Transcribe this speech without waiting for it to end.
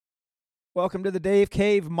Welcome to the Dave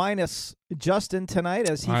Cave minus Justin tonight,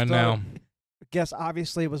 as he I thought, know. I guess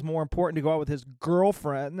obviously it was more important to go out with his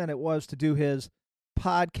girlfriend than it was to do his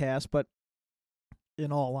podcast, but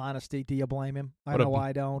in all honesty, do you blame him? I know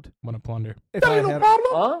I don't. What a plunder. If That I ain't no had,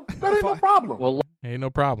 problem. Huh? That ain't no problem. Well, ain't no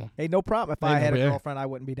problem. hey, no problem. If I Ain't had a no- yeah. girlfriend, I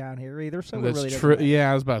wouldn't be down here either. So it That's really doesn't true. matter. Yeah,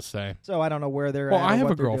 I was about to say. So I don't know where they're Well, at. I or have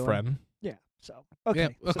what a they're doing. girlfriend. Yeah. So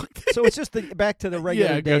okay. Yeah, So it's just back to the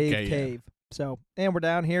regular Yeah, Dave okay, yeah. Cave. So and we're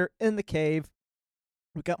down here in the cave.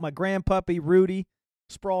 We got my grandpuppy Rudy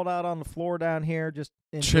sprawled out on the floor down here, just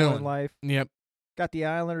enjoying Chilling. life. Yep. Got the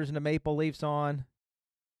Islanders and the Maple Leafs on,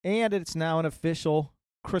 and it's now an official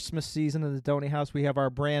Christmas season in the Doney house. We have our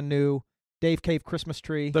brand new Dave Cave Christmas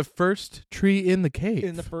tree The first tree in the cave.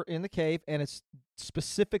 in the cave, and it's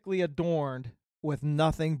specifically adorned with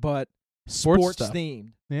nothing but Sports sports stuff.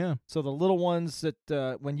 themed. Yeah. So the little ones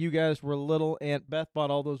that when you guys were little, Aunt Beth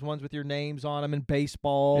bought all those ones with your names on them and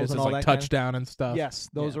baseballs It's and all like that kind of- touchdown and stuff. Yes,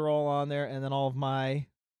 those Yeah. are all on there, and then all of my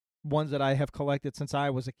ones that I have collected since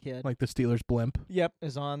I was a kid. Like the Steelers blimp. Yep,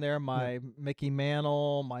 is on there. My Mickey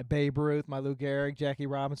Mantle, my Babe Ruth, my Lou Gehrig, Jackie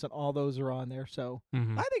Robinson, all those are on there. So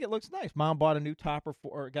Mm-hmm. I think it looks nice. Mom bought a new topper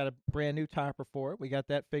got a brand new topper for it. We got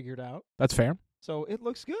that figured out. That's fair. So it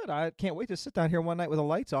looks good. I can't wait to sit down here one night with the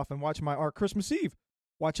lights off and watch our Christmas Eve.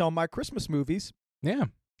 Watch all my Christmas movies Yeah.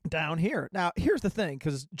 down here. Now, here's the thing,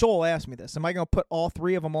 because Joel asked me this. Am I going to put all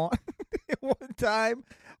three of them on at one time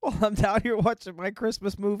while I'm down here watching my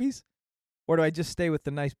Christmas movies? Or do I just stay with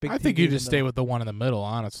the nice big I think TV you in the just stay middle? with the one in the middle,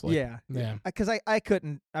 honestly. Yeah. Yeah. Because I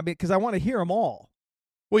couldn't. I mean, because I want to hear them all.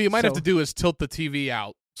 Well, you might have So- to do is tilt the TV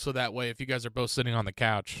out so that way if you guys are both sitting on the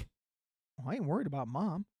couch. I ain't worried about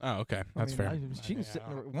Mom. Oh, okay. I That's mean, fair. She can Yeah. sit.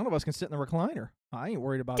 One of us can sit in the recliner. I ain't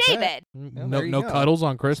worried about that. David. Well, No, there you no go. cuddles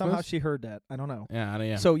on Christmas. Somehow she heard that. I don't know.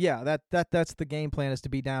 Yeah. So yeah, that's the game plan, is to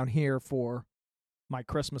be down here for my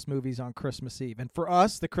Christmas movies on Christmas Eve. And for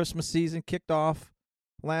us, the Christmas season kicked off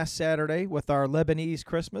last Saturday with our Lebanese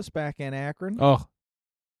Christmas back in Akron. Oh,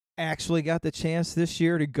 Actually got the chance this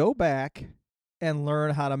year to go back and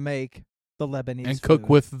learn how to make the Lebanese and cook food.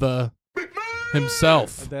 with the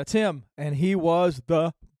himself. That's him, and he was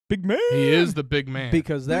the big man. He is the big man.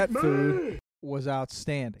 because that food was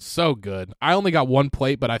outstanding. So good. I only got one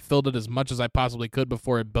plate, but I filled it as much as I possibly could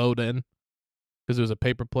before it bowed in because it was a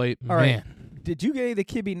paper plate. All right. Man. Did you get any of the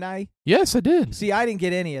kibbeh nai? Yes, I did. See, I didn't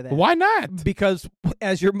get any of that. Why not? Because,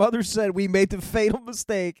 as your mother said, we made the fatal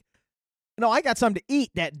mistake. No, I got something to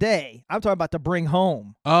eat that day. I'm talking about to bring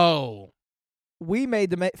home. Oh. We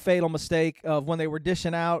made the fatal mistake of when they were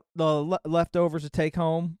dishing out the leftovers to take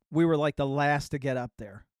home. We were like the last to get up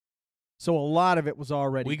there, so a lot of it was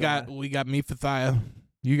already. We gone. got meat fathia.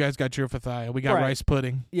 You guys got your fathia. We got Right. rice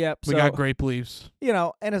pudding. Yep. We so, got grape leaves.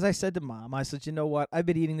 and as I said to Mom, I said, you know what? I've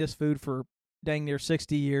been eating this food for dang near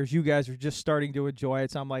 60 years. You guys are just starting to enjoy it,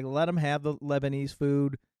 so I'm like, let them have the Lebanese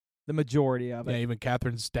food, the majority of it. Yeah, even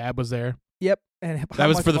Catherine's dad was there. Yep. And how That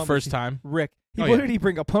was much for the fun first he? time. Rick, Oh, what yeah. did he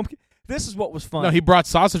bring? A pumpkin? This is what was fun. No, he brought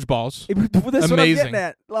sausage balls. That's what I'm Amazing. getting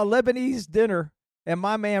at. A Lebanese dinner, and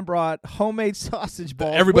my man brought homemade sausage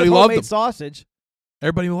balls. Everybody with loved homemade them. sausage.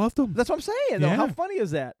 Everybody loved them. That's what I'm saying, though. How Yeah. funny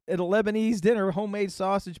is that? At a Lebanese dinner, homemade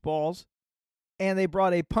sausage balls, and they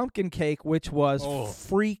brought a pumpkin cake, which was Oh.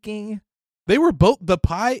 freaking. They were both, the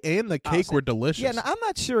pie and the cake Awesome. were delicious. Yeah, now, I'm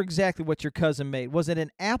not sure exactly what your cousin made. Was it an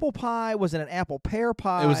apple pie? Was it an apple pear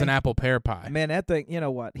pie? It was an apple pear pie. Man, that thing, you know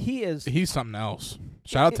what? He is. He's something else.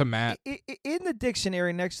 Shout out to Matt. In the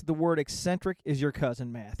dictionary, next to the word eccentric, is your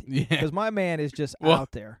cousin Matthew. Yeah. Because my man is just Well,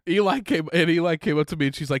 out there. Eli came up to me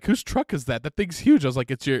and she's like, "Whose truck is that? That thing's huge." I was like,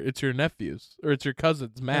 "It's your nephew's or it's your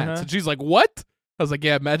cousin's, Matt's." Uh-huh. And she's like, "What?" I was like,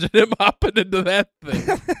 "Yeah, imagine him hopping into that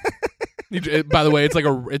thing." By the way,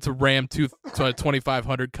 it's a Ram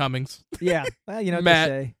 2500 Cummings. Yeah. Well, you know what Matt.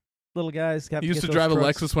 they say. Little guys have He used to get drive those a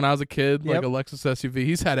trucks. Lexus when I was a kid, like Yep. a Lexus SUV.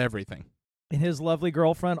 He's had everything. And his lovely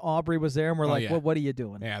girlfriend, Aubrey, was there, and we're Oh, like, yeah. well, what are you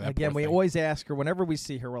doing? Yeah, that Again, poor we thing. always ask her whenever we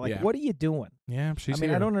see her, we're like, Yeah. what are you doing? Yeah, she's I mean,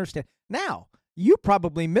 here. I don't understand. Now, you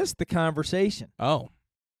probably missed the conversation. Oh,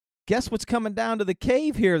 Guess what's coming down to the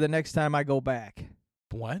cave here the next time I go back?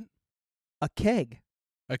 what? A keg.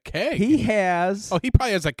 A keg? He has. Oh, he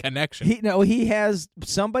probably has a connection. He has.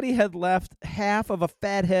 Somebody had left half of a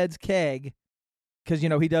Fathead's keg because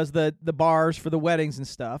he does the bars for the weddings and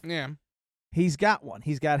stuff. Yeah. He's got one.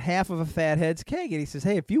 He's got half of a Fathead's keg, and he says,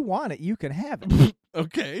 "Hey, if you want it, you can have it."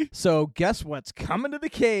 Okay. So guess what's coming to the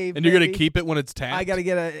cave? And you're baby? gonna keep it when it's tapped? I gotta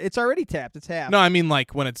get It's already tapped. It's half. No, I mean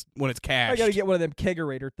like when it's I cashed. gotta get one of them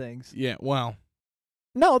kegerator things. Yeah. Well.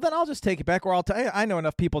 No, then I'll just take it back, or I'll. I know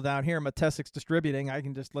enough people down here. I'm at Tessix Distributing. I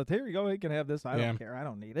can just here you go. You can have this. I Yeah. don't care. I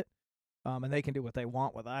don't need it. And they can do what they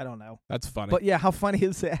want with it. I don't know. That's funny. But yeah, how funny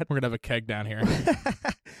is that? We're gonna have a keg down here.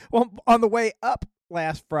 Well, on the way up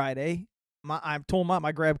last Friday, I told Mom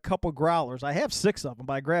I grabbed a couple growlers. I have 6 of them,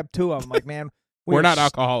 but I grabbed 2 of them. Like, man, We're not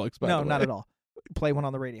alcoholics, by the No, way. not at all. Play one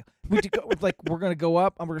on the radio. We're gonna go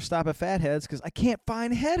up and we're gonna stop at Fatheads because I can't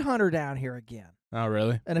find Headhunter down here again. Oh,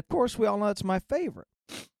 really? And of course, we all know it's my favorite.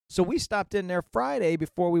 So we stopped in there Friday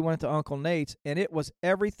before we went to Uncle Nate's, and it was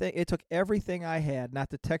everything. It took everything I had not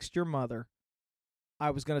to text your mother. I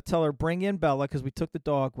was going to tell her, bring in Bella, because we took the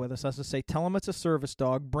dog with us. I was going to say, tell him it's a service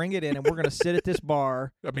dog. Bring it in, and we're going to sit at this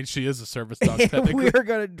bar. I mean, she is a service dog, And technically. we're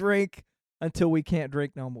going to drink until we can't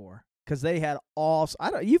drink no more. Because they had all.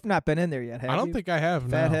 You've not been in there yet, have you? I don't think I have.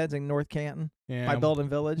 Fatheads in North Canton, Yeah, by Belden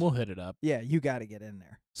Village. We'll hit it up. Yeah, you got to get in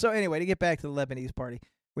there. So anyway, to get back to the Lebanese party,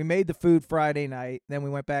 we made the food Friday night. Then we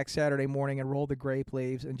went back Saturday morning and rolled the grape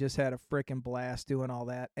leaves and just had a frickin' blast doing all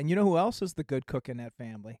that. And you know who else is the good cook in that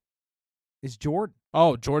family? Is Jordan.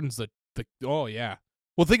 Oh, Jordan's the oh yeah.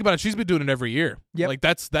 Well, think about it. She's been doing it every year. Yep. Like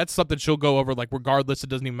that's something she'll go over. Like regardless, it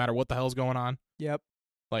doesn't even matter what the hell's going on. Yep.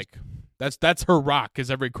 Like that's her rock. Is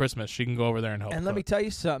every Christmas she can go over there and help. And let cook. me tell you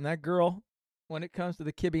something. That girl, when it comes to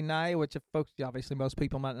the kibbeh nai, which if folks, obviously most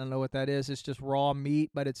people might not know what that is. It's just raw meat,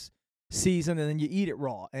 but it's seasoned and then you eat it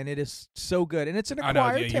raw, and it is so good. And it's an I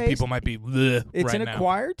acquired know. Yeah, taste. people might be. Bleh It's right an now.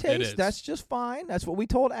 acquired It taste. is. That's just fine. That's what we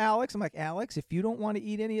told Alex. I'm like, Alex, if you don't want to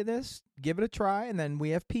eat any of this, give it a try. And then we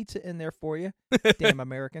have pizza in there for you. Damn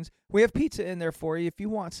Americans. We have pizza in there for you. If you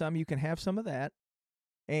want some, you can have some of that.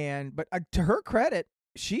 But to her credit,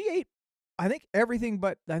 she ate, I think, everything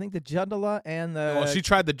but, I think, the jadala and the... Well, she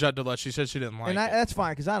tried the jadala. She said she didn't like it. that's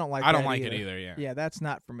fine, because I don't like I don't that like either. it either. Yeah. Yeah, that's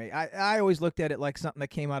not for me. I always looked at it like something that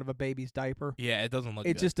came out of a baby's diaper. Yeah, it doesn't look.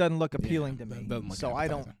 It good. just doesn't look appealing to it me. doesn't look So I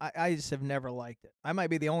don't. appetizing. I just have never liked it. I might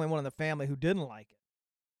be the only one in the family who didn't like it,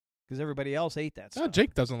 because everybody else ate that No, stuff.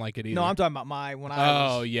 Jake doesn't like it either. No, I'm talking about when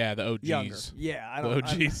I Oh was yeah, the OGs. younger. Yeah, I The don't.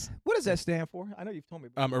 OGs. What does that stand for? I know you've told me.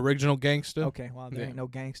 About Original gangsta. Okay, well there Yeah. ain't no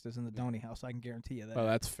gangsters in the Doney house. I can guarantee you that. Oh,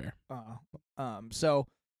 that's fair. So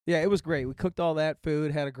yeah, it was great. We cooked all that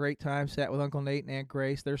food, had a great time, sat with Uncle Nate and Aunt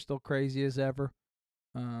Grace. They're still crazy as ever.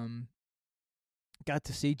 Got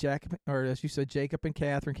to see Jacob, or as you said, Jacob and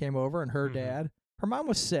Catherine came over, and her Mhm. dad. Her mom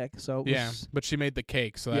was sick, so it Yeah, was, but she made the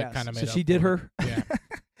cake, so that yes, kind of made so up she did for her. it. Yeah.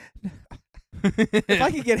 If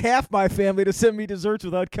I could get half my family to send me desserts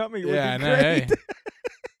without coming, it would Yeah, be I know, great. hey.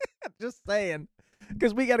 Just saying,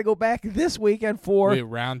 because we got to go back this weekend for Wait,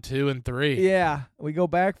 round 2 and 3. Yeah, we go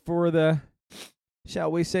back for the,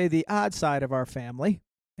 shall we say, the odd side of our family,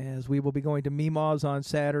 as we will be going to Meemaw's on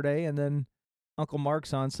Saturday and then Uncle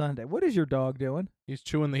Mark's on Sunday. What is your dog doing? He's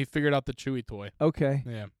chewing. He figured out the chewy toy. Okay.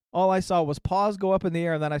 Yeah. All I saw was paws go up in the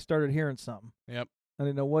air, and then I started hearing something. Yep. I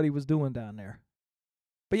didn't know what he was doing down there.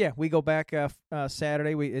 But yeah, we go back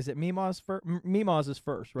Saturday. Is it Meemaw's first? Meemaw's is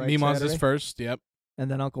first, right? Meemaw's Saturday? is first. Yep. And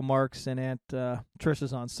then Uncle Mark's and Aunt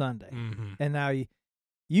Trish's on Sunday. Mm-hmm. And now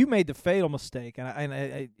you made the fatal mistake, and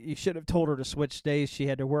I you should have told her to switch days. She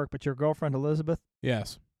had to work, but your girlfriend Elizabeth,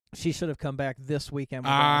 Yes. she should have come back this weekend.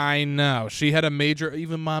 With us. I know. She had a major.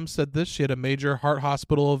 Even Mom said this. She had a major heart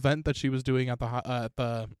hospital event that she was doing at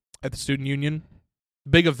the student union.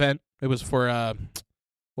 Big event. It was for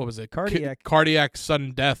what was it? Cardiac. Cardiac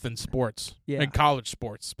sudden death in sports. Yeah. In college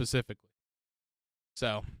sports specifically.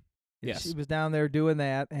 So, yes. She was down there doing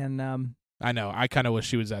that, and I know. I kind of wish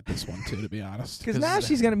she was at this one too, to be honest. because now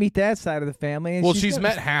she's going to meet that side of the family. And Well, she's gonna-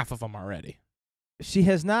 met half of them already. She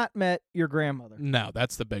has not met your grandmother. No,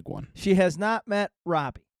 that's the big one. She has not met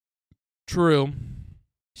Robbie. True.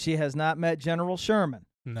 She has not met General Sherman.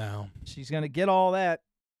 No. She's going to get all that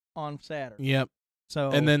on Saturday. Yep. So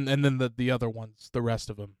And then the other ones, the rest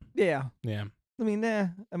of them. yeah. Yeah. I mean,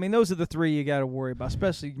 those are the three you got to worry about,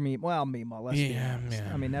 especially me. Well, Meemaw. Let's be Yeah, honest.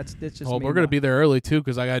 yeah. I mean, that's just. Well, we're gonna Meemaw. be there early too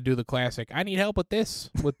because I gotta do the classic. I need help with this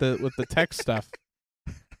with the tech stuff.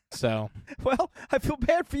 So Well, I feel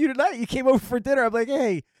bad for you tonight. You came over for dinner. I'm like,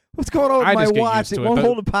 hey, what's going on with I my just get watch? used It to it, won't but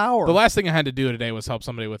hold the power. the last thing I had to do today was help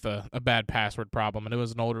somebody with a bad password problem, and it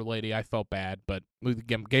was an older lady. I felt bad, but we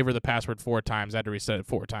gave her the password 4 times. I had to reset it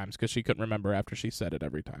 4 times because she couldn't remember after she said it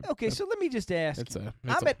every time. Okay, so let me just ask It's you.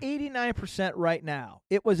 a. I'm at 89% right now.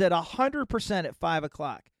 It was at 100% at 5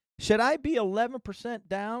 o'clock. Should I be 11%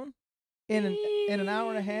 down in an hour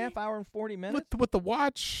and a half, hour and 40 minutes? with the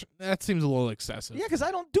watch. That seems a little excessive. Yeah, because I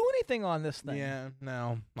don't do anything on this thing. Yeah.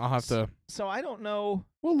 No, I'll have to. So I don't know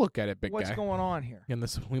We'll look at it, big what's guy. going on here. And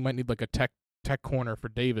this, we might need like a tech corner for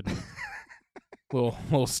David.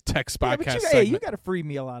 little text Yeah, podcast but you segment. got a free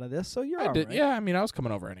meal out of this, so you're I all did. right. Yeah, I mean, I was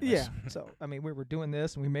coming over anyways. Yeah. So, I mean, we were doing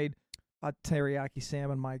this, and we made Teriyaki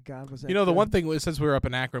salmon, my God, was that You know, the good. one thing, since we were up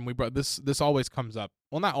in Akron, we brought this always comes up.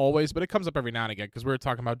 Well, not always, but it comes up every now and again because we were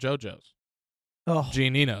talking about JoJo's. Oh,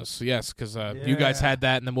 Giannino's, yes, because you guys Yeah. had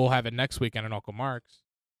that, and then we'll have it next weekend at Uncle Mark's.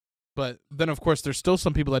 But then, of course, there's still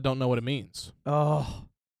some people that don't know what it means, oh.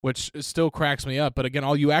 which still cracks me up. But again,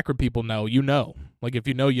 all you Akron people know, you know. Like, if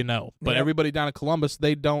you know, you know. But Yep. everybody down in Columbus,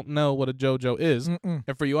 they don't know what a JoJo is. Mm-mm.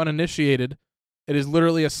 And for you uninitiated, it is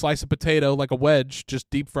literally a slice of potato, like a wedge, just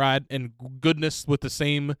deep fried, and goodness with the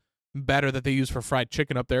same batter that they use for fried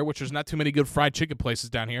chicken up there, which there's not too many good fried chicken places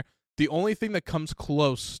down here. The only thing that comes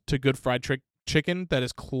close to good fried chicken that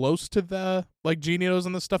is close to the, like, Gino's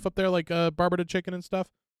and the stuff up there, like Barberta chicken and stuff,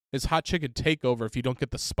 is Hot Chicken Takeover if you don't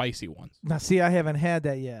get the spicy ones. Now, see, I haven't had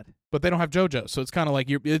that yet. But they don't have JoJo's, so it's kind of like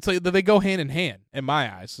it's like they go hand in hand in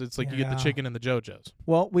my eyes. It's like you get the Yeah. chicken and the JoJo's.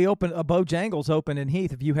 Well, we opened a Bojangles open in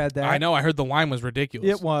Heath. Have you had that? I know. I heard the line was ridiculous.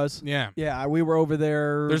 It was. Yeah. Yeah, we were over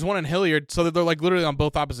there. There's one in Hilliard, so they're like literally on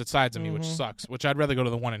both opposite sides of me, which Mhm. sucks. Which I'd rather go to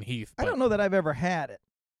the one in Heath. I but- don't know that I've ever had it.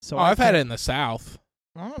 So I've had it in the South.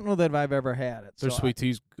 I don't know that I've ever had it. Their so sweet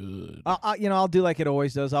tea's good. I'll do like it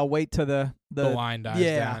always does. I'll wait till the the line dies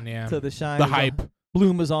down. Yeah. till the shine, The is off- hype.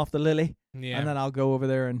 bloom is off the lily, Yeah. and then I'll go over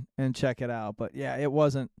there and check it out. But yeah, it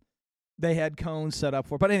wasn't. They had cones set up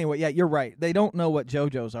for. But anyway, yeah, you're right. They don't know what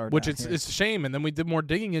JoJo's are. Which down it's here. a shame. And then we did more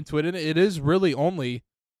digging into it, and it is really only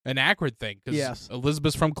an Akron thing. 'Cause Yes.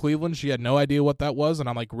 Elizabeth's from Cleveland. She had no idea what that was, and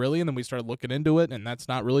I'm like, really? And then we started looking into it, and that's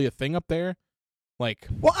not really a thing up there. Like,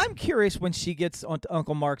 Well, I'm curious when she gets on to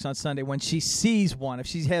Uncle Mark's on Sunday when she sees one if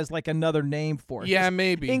she has like another name for it. yeah, 'Cause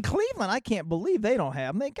maybe. in Cleveland, I can't believe they don't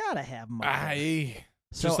have them. They gotta have them.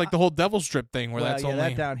 It's just like the whole devil strip thing where that's only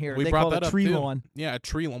that down here. we they brought call that it up tree too. lawn. Yeah, a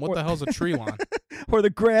tree lawn. What Or- the hell's a tree lawn? Or the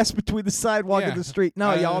grass between the sidewalk Yeah. and the street.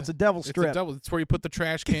 No, y'all, it's a devil strip. It's a devil. It's where you put the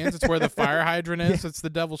trash cans. It's where the fire hydrant is. It's the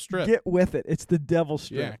devil strip. Get with it. It's the devil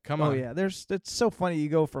strip. Yeah, come Oh on. yeah, it's so funny. You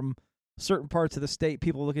go from certain parts of the state,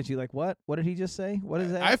 people look at you like, "What? What did he just say? What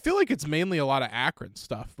is that?" I feel like it's mainly a lot of Akron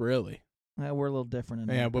stuff, really. We're a little different.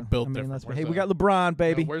 In Yeah, that, we're though. built I mean, different. let's be- Where's hey, we the- got LeBron,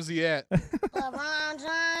 baby. Where's he at? LeBron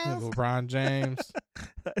James. LeBron James.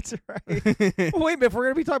 That's right. Wait a minute, if we're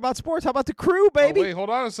gonna be talking about sports, how about the crew, baby? Oh, wait, hold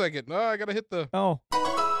on a second. No, I gotta hit the Oh,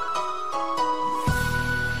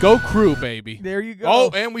 go crew, baby. there you go. Oh,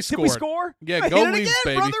 and we Did scored. we score? Yeah, I go hit it Leafs, again,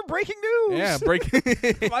 baby. brother. Breaking news. Yeah,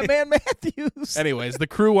 break. My man Matthews. Anyways, the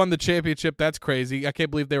crew won the championship. That's crazy. I can't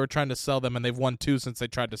believe they were trying to sell them, and they've won 2 since they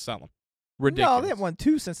tried to sell them. Ridiculous. No, they haven't won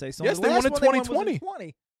 2 since they sold. Yes, The they last won in one they won was 2020.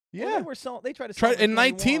 20. Yeah. Well, they tried to sell In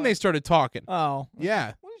 19, they started talking. Oh.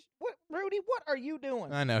 Yeah. What, Rudy? What are you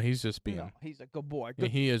doing? I know. He's just being. No, he's a good boy. Yeah,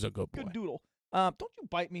 Good, he is a good boy. good doodle. Don't you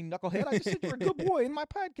bite me, knucklehead. I just said you're a good boy in my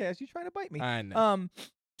podcast. You trying to bite me. I know.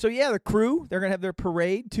 So yeah, the crew, they're gonna have their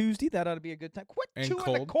parade Tuesday. That ought to be a good time. Quit And chewing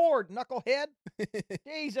the cold. cord, knucklehead.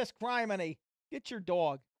 Jesus criminy. Get your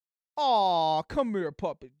dog. Aw, come here,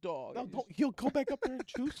 puppy dog. No, he'll go back up there and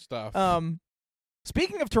chew stuff.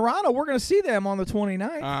 Speaking of Toronto, we're gonna see them on the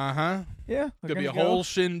 29th. Uh-huh. Yeah. we're Could be a gonna go. whole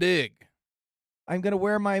shindig. I'm going to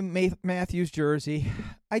wear my Matthews jersey.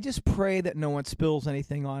 I just pray that no one spills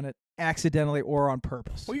anything on it, accidentally or on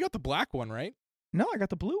purpose. Well, you got the black one, right? No, I got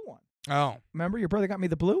the blue one. Oh. Remember, your brother got me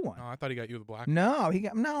the blue one. Oh, I thought he got you the black. No,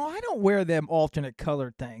 I don't wear them alternate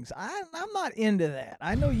colored things. I'm not into that.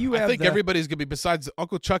 I know you have. I think the, everybody's going to be, besides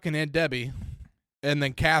Uncle Chuck and Aunt Debbie, and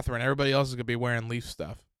then Catherine, everybody else is going to be wearing Leaf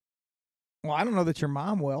stuff. Well, I don't know that your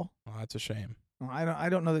mom will. Oh, that's a shame. Well, I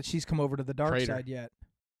don't know that she's come over to the dark Traitor. side yet.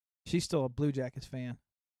 She's still a Blue Jackets fan.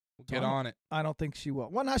 Get on it. I don't think she will.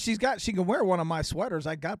 Well, now she can wear one of my sweaters.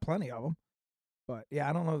 I got plenty of them. But yeah,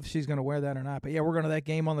 I don't know if she's going to wear that or not. But yeah, we're going to that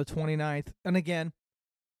game on the 29th. And again,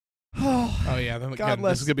 Oh, yeah. Then, God again,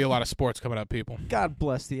 bless- this is going to be a lot of sports coming up, people. God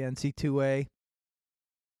bless the NC2A.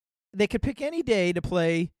 They could pick any day to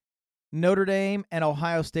play Notre Dame and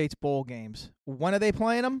Ohio State's bowl games. When are they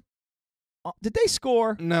playing them? Did they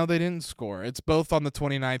score? No, they didn't score. It's both on the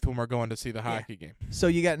 29th when we're going to see the hockey game. So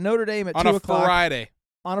you got Notre Dame at On 2 a o'clock Friday.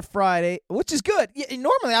 on a Friday, which is good. Yeah,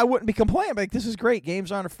 normally I wouldn't be complaining, but like, this is great.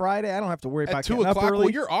 Games on a Friday. I don't have to worry At about 2 getting up o'clock? early.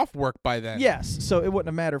 Well, you're off work by then. Yes, so it wouldn't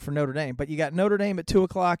have mattered for Notre Dame. But you got Notre Dame at 2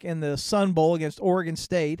 o'clock in the Sun Bowl against Oregon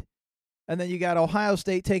State. And then you got Ohio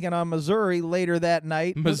State taking on Missouri later that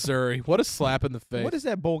night. Missouri. What a slap in the face. What is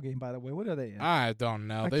that bowl game, by the way? What are they in? I don't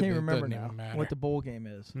know. I They- can't it remember doesn't now even matter. what the bowl game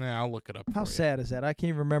is. Nah, I'll look it up How for you. sad is that? I can't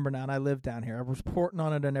even remember now, and I live down here. I was reporting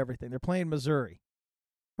on it and everything. They're playing Missouri.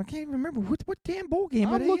 I can't even remember what damn bowl game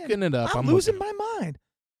are I'm they in? looking it up. I'm losing my mind.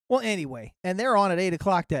 Well, anyway, and they're on at 8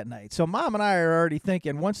 o'clock that night. So Mom and I are already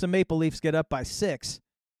thinking once the Maple Leafs get up by 6,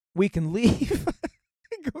 we can leave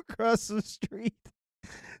and go across the street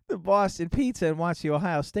to Boston Pizza and watch the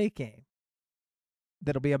Ohio State game.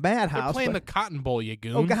 that'll be a They're madhouse. playing the Cotton Bowl, you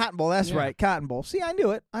goon. Oh, Cotton Bowl. That's Yeah. right, Cotton Bowl. See, I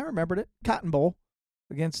knew it. I remembered it. Cotton Bowl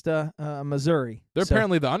against Missouri. They're So,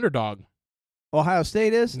 apparently the underdog. Ohio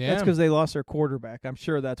State is? Yeah. That's because they lost their quarterback. I'm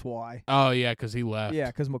sure that's why. Oh yeah, because he left. Yeah,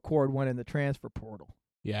 because McCord went in the transfer portal.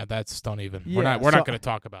 Yeah, that's don't even. Yeah, We're so- not going to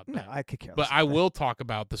talk about that. No, I could care But less. I will talk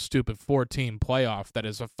about the stupid 4-team playoff that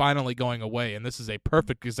is finally going away, and this is a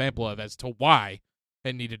perfect example of as to why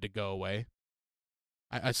it needed to go away.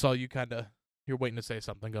 I saw you kind of. You're waiting to say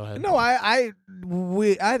something. Go ahead. No, I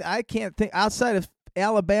can't think outside of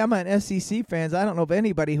Alabama and SEC fans. I don't know of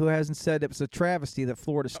anybody who hasn't said it was a travesty that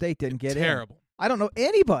Florida State didn't get in. Terrible. I don't know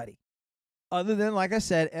anybody other than, like I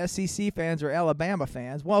said, SEC fans or Alabama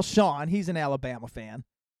fans. Well, Sean, he's an Alabama fan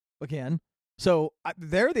again. So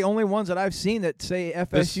they're the only ones that I've seen that say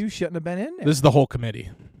FSU shouldn't have been in there. This is the whole committee.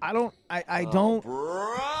 I don't.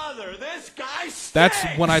 Brother, this guy stinks.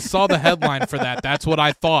 That's when I saw the headline for that. That's what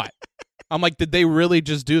I thought. I'm like, did they really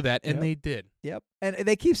just do that? And Yep. they did. Yep. And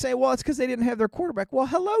they keep saying, well, it's because they didn't have their quarterback. Well,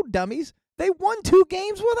 hello, dummies. They won 2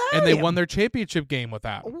 games without And they him. won their chachampionship game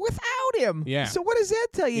without. Without him. Yeah. So what does that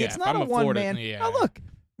tell you? Yeah, It's if not I'm a a Florida- one-man. yeah. Now, look,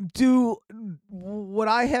 would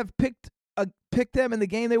I have picked them in the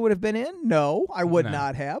game they would have been in? No, I would No.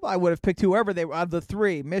 not have. I would have picked whoever they were out of the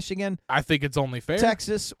 3, Michigan, I think it's only fair.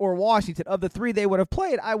 Texas, or Washington. Of the 3 they would have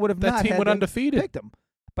played, I would have That not team had went to undefeated. picked them.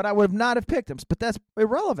 But I would have not have picked them. But that's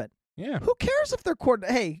irrelevant. Yeah. Who cares if they're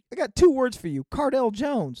Hey, I got 2 words for you. Cardell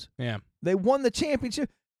Jones. Yeah. They won the championship.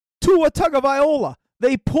 Tua Tagovailoa.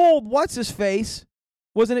 They pulled what's-his-face.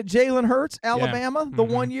 Wasn't it Jalen Hurts, Alabama, the Mhm.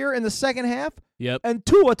 1 year in the second half? Yep. And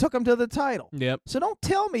Tua took them to the title. Yep. So don't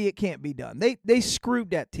tell me it can't be done. They screwed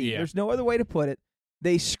that team. Yeah. There's no other way to put it.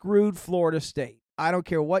 They screwed Florida State. I don't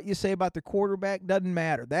care what you say about the quarterback. Doesn't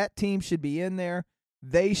matter. That team should be in there.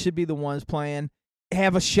 They should be the ones playing.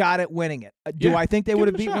 Have a shot at winning it. Do Yeah. I think they Give would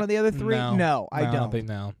them have a beat shot. one of the other 3? No, I don't. think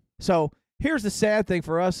no. So here's the sad thing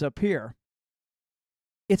for us up here.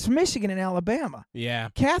 It's Michigan and Alabama. Yeah.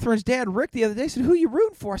 Catherine's dad, Rick, the other day said, "Who you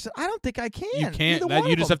rooting for?" I said, "I don't think I can." You can't. Either That, one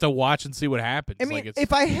you of just them. have to watch and see what happens. I mean, like it's,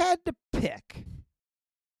 if I had to pick,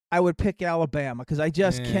 I would pick Alabama because I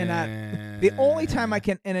just cannot. The only time I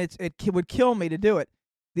can, and it would kill me to do it.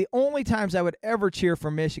 The only times I would ever cheer for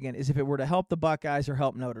Michigan is if it were to help the Buckeyes or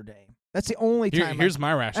help Notre Dame. That's the only time. Here's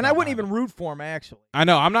my rationale. and I wouldn't behind even root for them, actually. it. I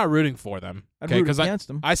know. I'm not rooting for them. I'd Okay, root because against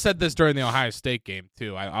them. I said this during the Ohio State game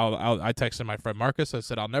too. I texted my friend Marcus. I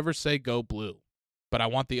said I'll never say go blue, but I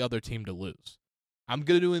want the other team to lose. I'm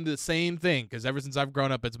gonna do the same thing because ever since I've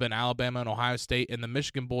grown up, it's been Alabama and Ohio State, and the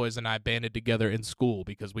Michigan boys and I banded together in school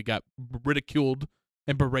because we got ridiculed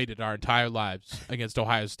and berated our entire lives against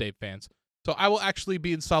Ohio State fans. So I will actually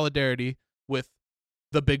be in solidarity with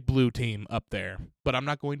the big blue team up there, but I'm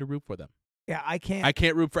not going to root for them. Yeah, I can't. I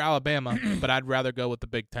can't root for Alabama, but I'd rather go with the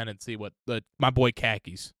Big Ten and see what my boy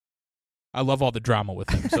Khakis. I love all the drama with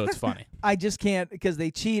him, so it's funny. I just can't because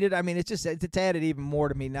they cheated. I mean, it's added even more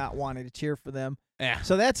to me not wanting to cheer for them. Yeah.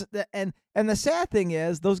 So that's and the sad thing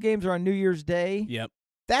is those games are on New Year's Day. Yep.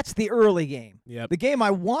 That's the early game. Yep. The game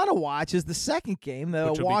I want to watch is the second game, the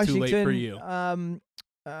Which will be Washington. too late for you.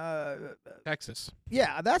 Texas.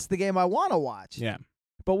 Yeah, that's the game I want to watch. Yeah.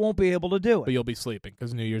 But won't be able to do But it. you'll be sleeping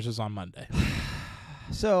because New Year's is on Monday.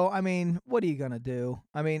 So I mean, what are you gonna do?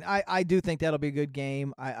 I mean, I do think that'll be a good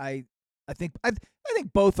game. I think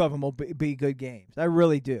both of them will be good games. I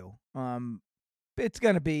really do. It's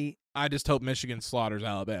gonna be. I just hope Michigan slaughters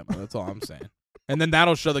Alabama. That's all I'm saying. And then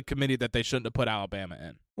that'll show the committee that they shouldn't have put Alabama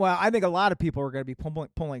in. Well, I think a lot of people are going to be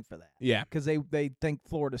pulling for that. Yeah. Because they think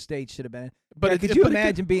Florida State should have been in. But Could you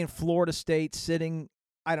imagine being Florida State sitting,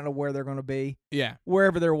 I don't know where they're going to be, Yeah.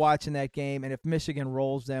 wherever they're watching that game, and if Michigan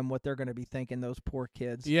rolls them, what they're going to be thinking, those poor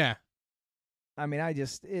kids. Yeah. I mean,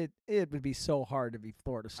 it would be so hard to be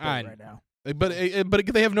Florida State right now. But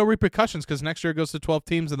they have no repercussions because next year it goes to 12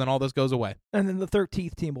 teams and then all this goes away. And then the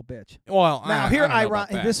 13th team will bitch. Well, Now, I here, don't know about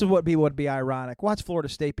that. this is what would be ironic. Watch Florida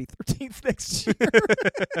State be 13th next year.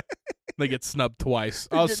 They get snubbed twice.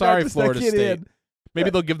 They Oh, get sorry, not just Florida get State. in. Maybe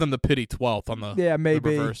they'll give them the pity 12th on the, Yeah,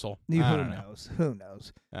 maybe. the reversal. Who I don't know. knows? Who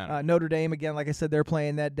knows? I don't know. Notre Dame, again, like I said, they're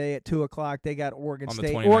playing that day at 2 o'clock. They got Oregon On the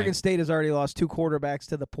State. 29th. Oregon State has already lost 2 quarterbacks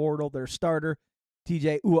to the portal. Their starter,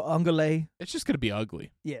 TJ Uiagalelei. It's just going to be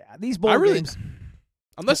ugly. Yeah, these bowl games.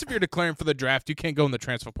 Unless if you're declaring for the draft, you can't go in the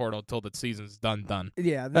transfer portal until the season's done.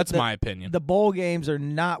 Yeah, That's my opinion. The bowl games are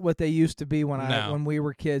not what they used to be when No. when we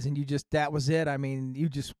were kids, and that was it. I mean, you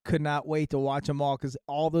just could not wait to watch them all because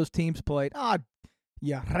all those teams played.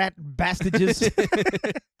 You rat bastages.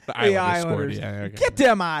 The Islanders scored. Yeah, okay. Get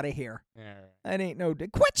them out of here. Yeah, right. That ain't no.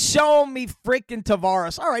 Quit showing me freaking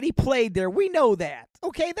Tavares. All right, he played there. We know that.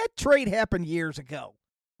 Okay, that trade happened years ago.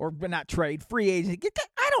 or not trade, free agent.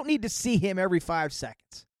 I don't need to see him every 5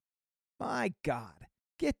 seconds. My God.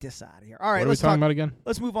 Get this out of here. All right, What are we let's talking about again?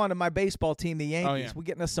 Let's move on to my baseball team, the Yankees. Oh, yeah. We're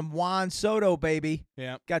getting us some Juan Soto, baby.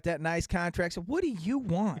 Yeah. Got that nice contract. So what do you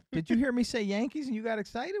want? Did you hear me say Yankees and you got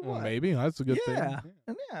excited? Well, What? maybe. That's a good thing.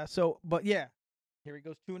 Yeah. So, but yeah. Here he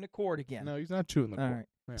goes chewing the cord again. No, he's not chewing the All cord. right.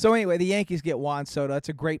 Yeah. So anyway, the Yankees get Juan Soto. That's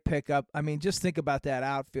a great pickup. I mean, just think about that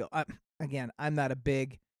outfield. I'm not a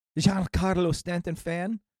big Giancarlo Stanton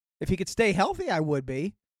fan. If he could stay healthy, I would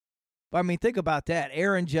be. But, I mean, think about that.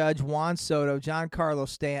 Aaron Judge, Juan Soto, Giancarlo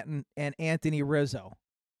Stanton, and Anthony Rizzo.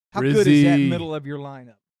 How good is that middle of your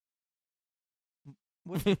lineup?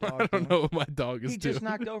 What's your dog I don't doing? know what my dog is He doing. just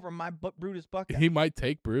knocked over my Brutus Buckeye. He might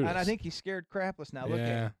take Brutus. And I think he's scared crapless now. Look at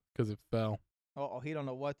Yeah, him. because it fell. Oh, he don't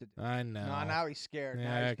know what to do. I know. No, now he's scared. Now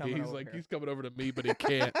Yeah, he's coming he's over like here. he's coming over to me, but he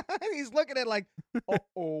can't. He's looking at like, oh,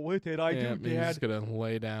 what did I Yeah, do, he's Dad? just gonna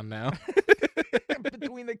lay down now.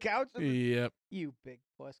 Between the couch and Yep, you big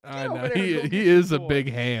puss. Get I over know. there and go He get is your a toy. big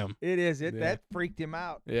ham. It is. Yeah. That freaked him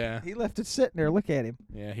out. Yeah, He left it sitting there. Look at him.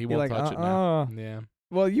 yeah. He You're won't like, touch it now. uh-uh. Yeah.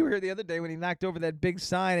 Well, you were here the other day when he knocked over that big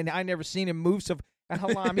sign, and I never seen him move so.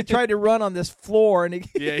 He tried to run on this floor, and he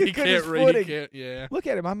Yeah, he he couldn't his can't read. He footing. can't. Yeah, Look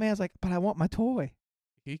at him. My man's like, but I want my toy.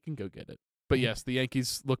 he can go get it. But yes, the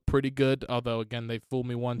Yankees look pretty good. Although again, they fooled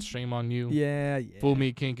me once. Shame on you. Yeah. Fool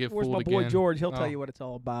me, can't get Where's fooled my boy again. George? He'll tell Oh, you what it's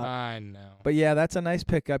all about. I know. But yeah, that's a nice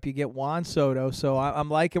pickup. You get Juan Soto, so I'm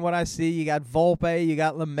liking what I see. You got Volpe, you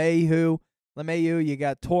got LeMahieu, you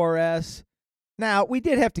got Torres. Now we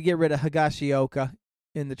did have to get rid of Higashioka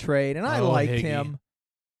in the trade, and I liked Higgy. him.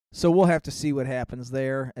 So we'll have to see what happens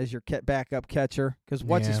there as your backup catcher, because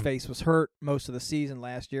what's his Yeah. face was hurt most of the season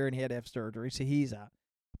last year, and he had to have surgery, so he's out.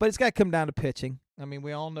 But it's got to come down to pitching. I mean,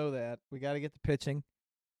 we all know that we got to get the pitching.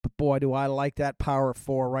 But boy, do I like that power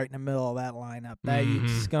 4 right in the middle of that lineup.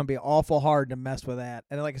 It's going to be awful hard to mess with that.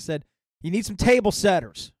 And like I said, you need some table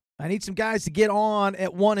setters. I need some guys to get on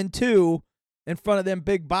at 1 and 2 in front of them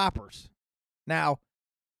big boppers. Now,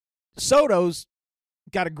 Soto's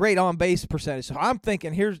got a great on-base percentage. So I'm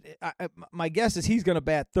thinking my guess is he's going to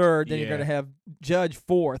bat third. Then you're Yeah. going to have Judge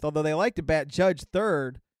fourth, although they like to bat Judge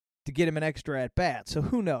third to get him an extra at-bat. So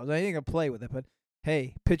who knows? I ain't going to play with it. But,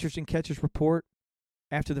 hey, pitchers and catchers report.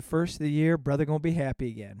 After the first of the year, brother going to be happy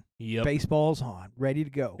again. Yep. Baseball's on, ready to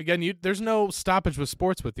go. Again, there's no stoppage with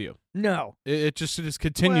sports with you. No. It is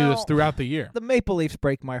continuous Well, throughout the year. The Maple Leafs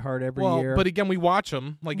break my heart every year. But again, we watch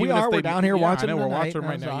them. Like We even if are. they, We're down here watching I know, them we're tonight. watching them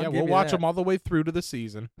right So now. I'll Yeah, give we'll you watch that. them all the way through to the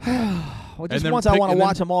season. Well, just then once I pick- want to and then-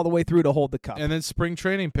 watch them all the way through to hold the cup. And then spring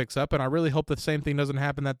training picks up, and I really hope the same thing doesn't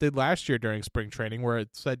happen that did last year during spring training, where it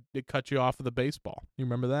said it cut you off of the baseball. You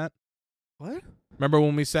remember that? What? Remember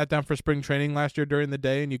when we sat down for spring training last year during the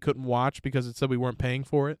day, and you couldn't watch because it said we weren't paying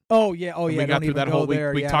for it? Oh, yeah. Oh, And yeah. we got don't through even that go whole week.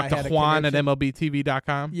 there. We Yeah, talked I to had a Juan at conniption.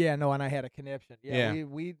 MLBTV.com. Yeah, no, and I had a conniption. Yeah.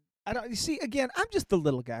 Yeah. I don't. You see, again, I'm just the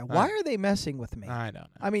little guy. Why are they messing with me? I don't know.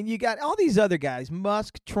 I mean, you got all these other guys,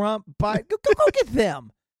 Musk, Trump, Biden. Go get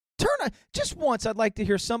them. Just once, I'd like to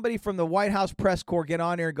hear somebody from the White House press corps get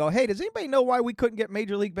on here and go, hey, does anybody know why we couldn't get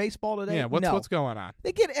Major League Baseball today? Yeah, No. what's going on?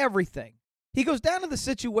 They get everything. He goes down to the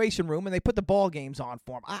situation room, and they put the ball games on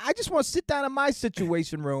for him. I just want to sit down in my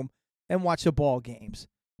situation room and watch the ball games.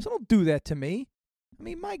 So don't do that to me. I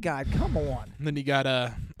mean, my God, come on. And then you got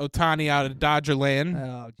Otani out of Dodgerland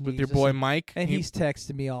Oh, with your Jesus. boy Mike. And he's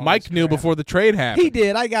texting me all Mike this knew crap. before the trade happened. He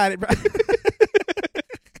did. I got it.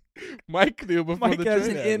 Mike knew before Mike the has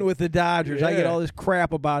trade an happened. in with the Dodgers. I get Yeah. all this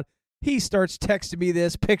crap about. He starts texting me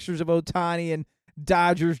pictures of Otani and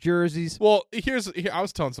Dodgers jerseys. Well, I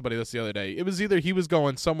was telling somebody this the other day. It was either he was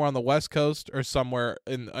going somewhere on the West Coast or somewhere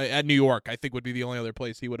at New York. I think would be the only other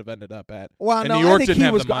place he would have ended up at. Well, And no, New York I think didn't he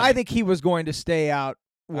have was. the money. I think he was going to stay out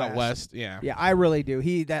west. Out west, yeah. Yeah, I really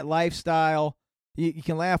do. That lifestyle. You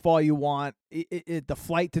can laugh all you want. The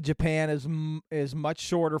flight to Japan is much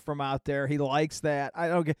shorter from out there. He likes that. I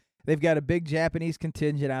don't get. They've got a big Japanese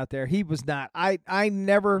contingent out there. He was not. I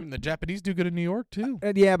never. The Japanese do good in New York too.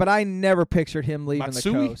 Yeah, but I never pictured him leaving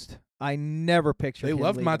Matsui? the coast. I never pictured They him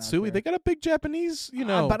loved leaving out Matsui. there. They got a big Japanese,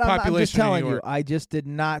 but population I'm just telling in New you, York. I just did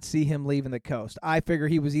not see him leaving the coast. I figure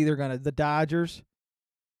he was either going to the Dodgers,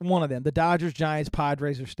 one of them, the Dodgers, Giants,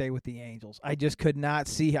 Padres, or stay with the Angels. I just could not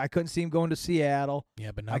see. I couldn't see him going to Seattle.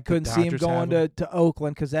 Yeah, but now I the couldn't see him Dodgers going have to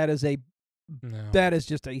Oakland because that is No.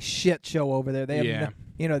 just a shit show over there. They have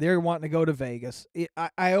Yeah. they're wanting to go to Vegas.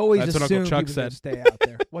 I always That's what Uncle assumed Chuck he was going to said. stay out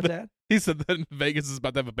there. What's that? He said that Vegas is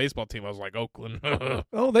about to have a baseball team. I was like, Oakland.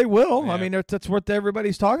 Oh, they will. Yeah. I mean, that's what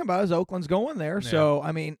everybody's talking about is Oakland's going there. Yeah. So,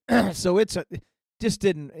 I mean, so just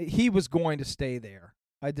didn't. He was going to stay there.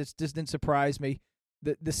 I just didn't surprise me.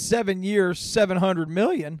 The 7 years, $700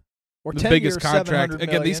 million. or The 10 biggest years, contract. 700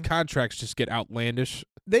 Again, these million. contracts just get outlandish.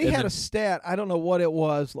 They and had then- a stat. I don't know what it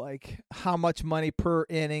was, like how much money per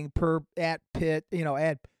inning, per at pit,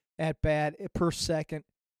 at bat, per second.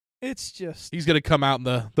 It's just He's going to come out in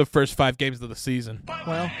the first 5 games of the season.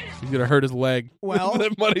 well, He's going to hurt his leg. Well,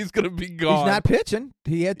 that money's going to be gone. he's not pitching.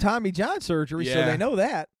 He had Tommy John surgery, so Yeah. they know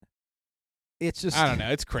that. It's just I don't know.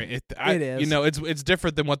 It's crazy. It is. You know, it's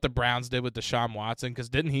different than what the Browns did with Deshaun Watson, because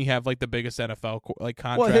didn't he have like the biggest NFL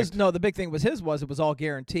contract? Well, the big thing was it was all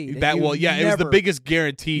guaranteed. it was the Never- biggest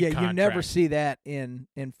guaranteed. Yeah, contract. you never see that in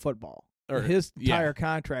football. Or- His yeah. entire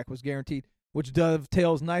contract was guaranteed, which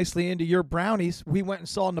dovetails nicely into your Brownies. We went and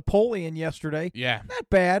saw Napoleon yesterday. Yeah, Not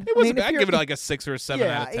bad. it wasn't I mean, bad. I'd give it like a 6 or a 7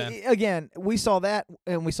 out of 10. Again, we saw that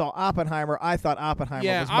and we saw Oppenheimer. I thought Oppenheimer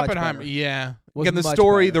was much Oppenheimer. better. Yeah, Was again, the much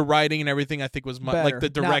story, better. the writing, and everything I think was like Better. the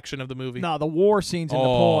direction of the movie. No, the war scenes in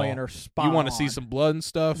Napoleon are spot on. You want to see some blood and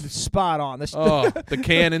stuff? Spot on. Oh, the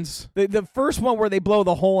cannons. The first one where they blow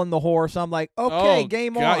the hole in the horse, I'm like, okay, Oh,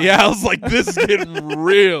 game God. on. Yeah, I was like, this is getting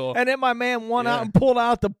real. And then my man went out Yeah. and pulled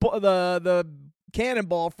out the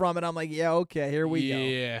cannonball from it. I'm like, yeah, okay, here we go.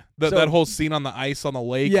 Yeah, So- that whole scene on the ice on the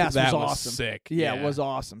lake. Yes, that was was awesome. sick. Yeah, it was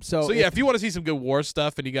awesome. So, So yeah, if you want to see some good war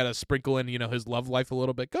stuff and you got to sprinkle in, his love life a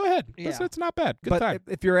little bit, go ahead. Yeah. It's not bad. Good but time.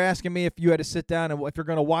 if you're asking me if you had to sit down and if you're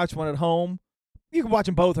going to watch one at home, you can watch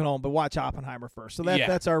them both at home, but watch Oppenheimer first. So Yeah.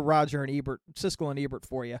 that's our Roger and Ebert, Siskel and Ebert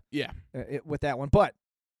for you. Yeah. With that one. But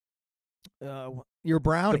your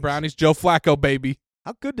Brownies. The Brownies, Joe Flacco, baby.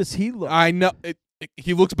 How good does he look? I know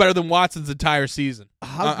he looks better than Watson's entire season.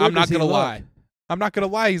 How good I'm not does he gonna look? lie. I'm not gonna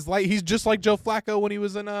lie. He's just like Joe Flacco when he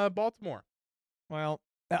was in Baltimore. Well,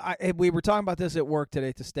 we were talking about this at work today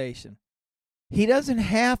at the station. He doesn't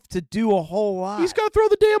have to do a whole lot. He's got to throw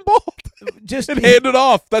the damn ball just and hand it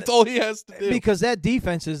off. That's all he has to do. because that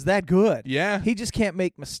defense is that good. Yeah. He just can't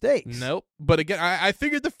make mistakes. Nope. But again, I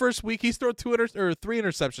figured the first week he's thrown 3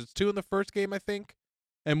 interceptions, 2 in the first game, I think,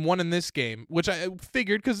 and 1 in this game, which I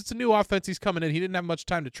figured because it's a new offense he's coming in. He didn't have much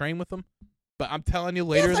time to train with them. But I'm telling you,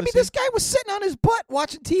 later Yes, in the this season, guy was sitting on his butt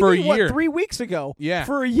watching TV For a year. 3 weeks ago. Yeah.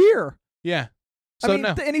 For a year. yeah. So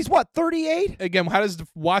no. And he's what, 38? Again, how does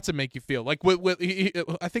Watson make you feel? Like,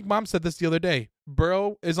 I think Mom said this the other day.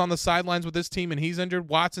 Burrow is on the sidelines with his team, and he's injured.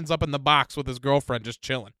 Watson's up in the box with his girlfriend, just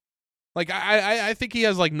chilling. Like, I think he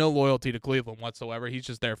has like no loyalty to Cleveland whatsoever. He's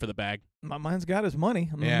just there for the bag. My man's got his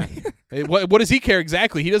money. I mean, Yeah. What does he care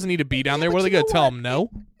exactly? He doesn't need to be down Yeah, there. but What are they you going to know tell what? him?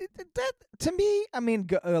 No. that to me, I mean,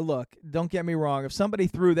 look, don't get me wrong. If somebody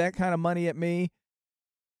threw that kind of money at me,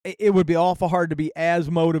 it would be awful hard to be as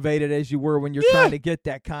motivated as you were when you're Yeah. trying to get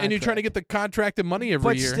that contract. And you're trying to get the contract and money every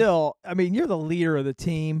But year. still, I mean, you're the leader of the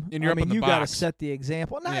team. And you're I up mean, in the you got to box. set the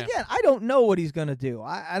example. Now, Yeah. again, I don't know what he's going to do.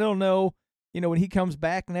 I don't know, when he comes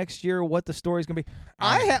back next year, what the story's going to be.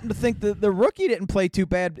 I happen to think the rookie didn't play too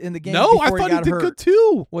bad in the game no, before I thought he got did hurt. good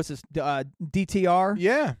too. What's this, DTR?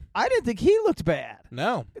 Yeah. I didn't think he looked bad.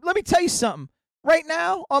 No. Let me tell you something. Right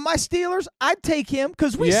now, on my Steelers, I'd take him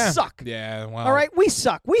because we yeah. suck. Yeah. Well, All right, we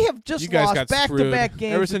suck. We have just You guys lost got back-to-back screwed.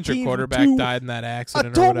 games. Ever with since your teams with quarterback died in that a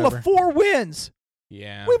accident or total whatever. of 4 wins.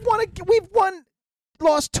 Yeah.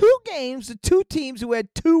 Lost 2 games to 2 teams who had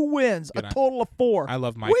 2 wins, Good a on- total of 4. I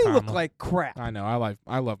love Mike We look Tomlin. like crap. I know.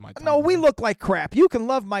 I love Mike No, Tomlin. we look like crap. You can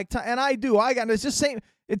love Mike Tomlin, and I do. It's just saying.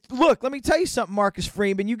 Look, let me tell you something, Marcus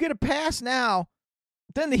Freeman. You get a pass now,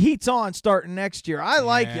 then the heat's on starting next year. I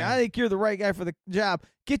like you. Yeah. I think you're the right guy for the job.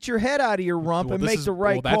 Get your head out of your rump Well, and this make is- the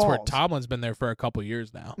right Well, that's where calls. Tomlin's been there for a couple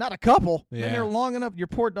years now. Not a couple. Yeah. Been there long enough. Your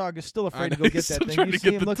poor dog is still I afraid to know, go get he's that still thing. trying You to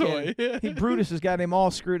see get him the looking toy. at it. Brutus has got him all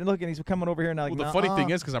screwed. And look, and he's coming over here now. Like, Well, the funny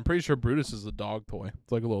thing is, because I'm pretty sure Brutus is a dog toy.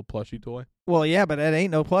 It's like a little plushy toy. well, yeah, but that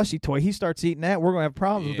ain't no plushie toy. He starts eating that, we're gonna have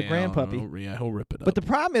problems with the Yeah, grandpuppy. Yeah, he'll rip it up. But the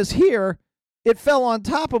problem is here, it fell on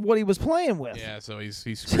top of what he was playing with. yeah, so he's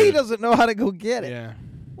So screwed. he doesn't know how to go get it. Yeah.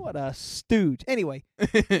 What a stooge. Anyway,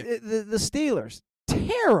 the Steelers,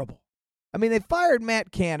 terrible. I mean, they fired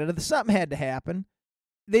Matt Canada. Something had to happen.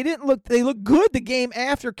 They looked good the game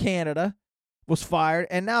after Canada was fired,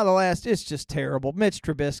 and now it's just terrible. Mitch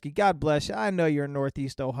Trubisky, God bless you. I know you're a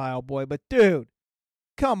Northeast Ohio boy, but dude,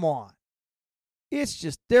 come on. It's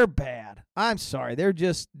just, they're bad. I'm sorry. They're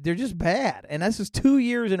just bad. And this is 2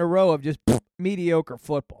 years in a row of just mediocre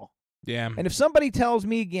football. Yeah. And if somebody tells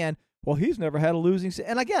me again, well, he's never had a losing season.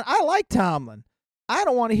 And again, I like Tomlin. I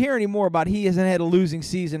don't want to hear any more about he hasn't had a losing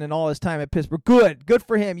season in all his time at Pittsburgh. Good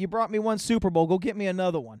for him. You brought me 1 Super Bowl. Go get me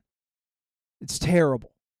another one. It's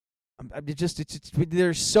terrible.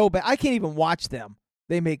 They're so bad. I can't even watch them.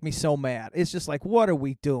 They make me so mad. It's just like, what are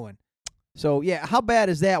we doing? So, yeah, how bad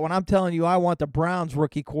is that when I'm telling you I want the Browns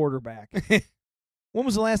rookie quarterback? When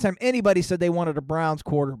was the last time anybody said they wanted a Browns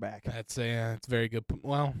quarterback? That's very good.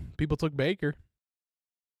 Well, people took Baker.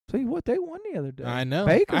 Tell you what, they won the other day. I know.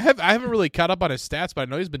 Baker. I haven't really caught up on his stats, but I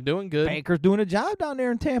know he's been doing good. Baker's doing a job down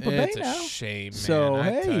there in Tampa Bay It's now. a shame, man. So, I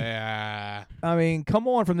hey. tell ya. I mean, come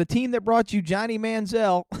on, from the team that brought you Johnny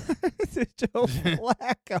Manziel to Joe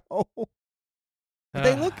Flacco. But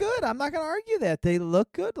they look good. I'm not going to argue that. They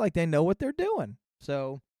look good, like they know what they're doing.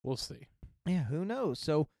 So We'll see. yeah, who knows?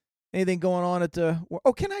 So anything going on at the –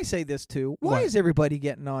 oh, can I say this too? Why What? is everybody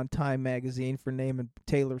getting on Time Magazine for naming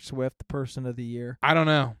Taylor Swift the Person of the Year? I don't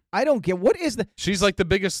know. I don't get – what is the – She's like the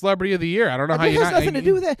biggest celebrity of the year. I don't know how it you has not. nothing to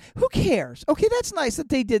do with that. Who cares? Okay, that's nice that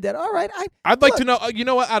they did that. All right. I'd like look. to know. You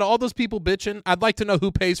know what? Out of all those people bitching, I'd like to know who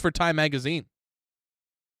pays for Time Magazine.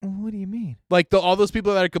 What do you mean? Like all those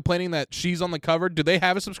people that are complaining that she's on the cover. Do they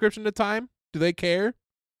have a subscription to Time? Do they care?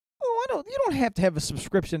 Oh, you don't have to have a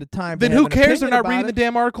subscription to Time. Then to have who an cares? They're opinion not about reading it. the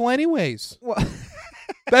damn article anyways. Well,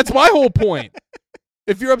 That's my whole point.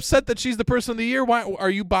 If you're upset that she's the person of the year, why are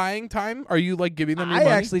you buying Time? Are you like giving them your I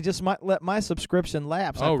money? actually just might let my subscription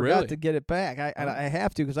lapse. Oh, I forgot really? to get it back. I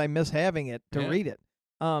have to because I miss having it to Yeah. read it.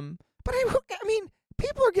 But I mean,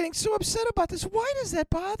 people are getting so upset about this. Why does that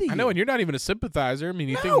bother you? I know, and you're not even a sympathizer. I mean,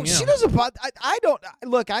 you No, think she doesn't bother. I don't.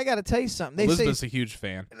 Look, I got to tell you something. They Elizabeth's say a huge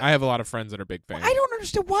fan. I have a lot of friends that are big fans. I don't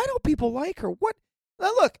understand. Why don't people like her? What?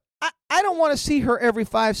 Now, look, I don't want to see her every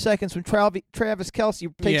 5 seconds when Travis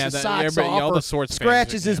Kelce takes his socks off all or the sports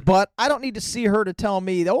scratches fans, his butt. I don't need to see her to tell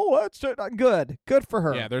me, oh, that's good. Good for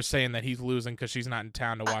her. Yeah, they're saying that he's losing because she's not in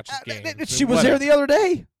town to watch his game. She was there the other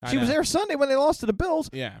day. I She was know. there Sunday when they lost to the Bills.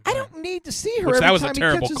 Yeah, I right. don't need to see her Which every that was a time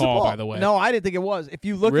terrible he catches call, the ball. by the way. No, I didn't think it was. If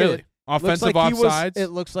you look Really? at it, Offensive looks like he offsides? it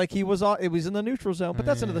looks like he was. It was in the neutral zone, but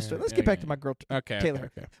that's another story. Let's get back to my girl, Okay,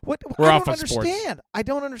 Taylor. okay. What? We're I off don't on sports. understand. I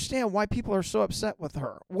don't understand why people are so upset with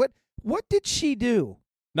her. What did she do?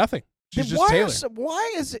 Nothing. She's Then just Taylor.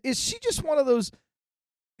 why is she just one of those?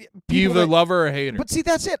 You people either that- love her or hate her. But see,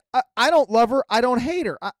 that's it. I don't love her. I don't hate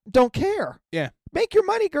her. I don't care. Yeah. Make your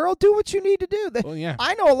money, girl. Do what you need to do. Well, yeah.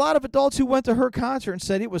 I know a lot of adults who went to her concert and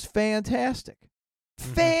said it was fantastic.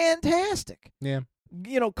 Fantastic. Yeah.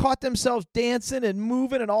 Caught themselves dancing and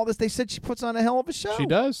moving and all this. They said she puts on a hell of a show. She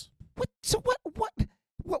does.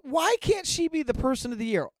 Why can't she be the person of the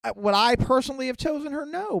year? Would I personally have chosen her?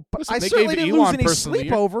 No. But Listen, I they certainly gave didn't lose Elon any person of the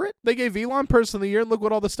sleep year. over it. They gave Elon Person of the Year, and look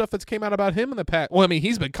what all the stuff that's came out about him in the past. Well, I mean,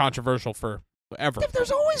 he's been controversial forever.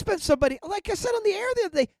 There's always been somebody, like I said on the air the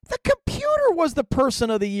other day, the computer was the person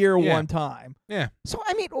of the year Yeah. one time. Yeah. So,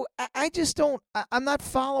 I mean, I just don't, I'm not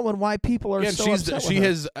following why people are Yeah, so upset she with her.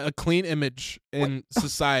 has a clean image in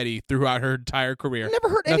society throughout her entire career. I've never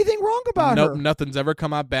heard anything wrong about her. Nothing's ever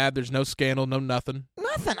come out bad. There's no scandal, no nothing.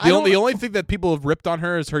 Nothing. The only thing that people have ripped on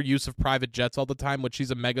her is her use of private jets all the time, which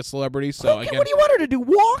she's a mega celebrity. So what again, do you want her to do?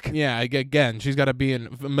 Walk? yeah, again, she's got to be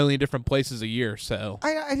in a million different places a year. So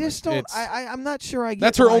I just don't, It's- I'm not sure I get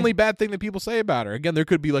that's her why. only bad thing that people say about her. Again, there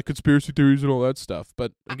could be like conspiracy theories and all that stuff,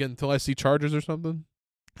 but again, until I see charges or something,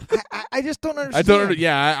 I just don't understand. I don't.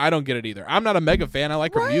 Yeah, I don't get it either. I'm not a mega fan. I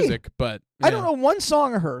like her Right. music, but I yeah. don't know one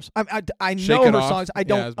song of hers. I Shake know It her Off. songs. I Yeah,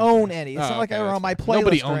 don't own any. It's Oh, not like okay, they're that's on my fine. playlist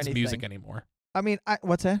Nobody or owns anything. music anymore. I mean,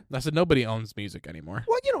 what's that? I said nobody owns music anymore.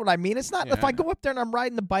 Well, you know what I mean. It's not if Yeah. I go up there and I'm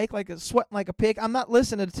riding the bike sweating like a pig. I'm not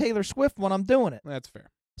listening to Taylor Swift when I'm doing it. That's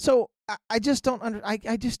fair. So I just don't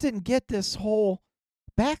I just didn't get this whole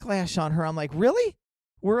backlash on her. I'm like, really?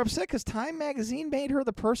 We're upset because Time Magazine made her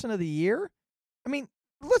the person of the year? I mean,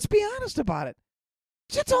 let's be honest about it.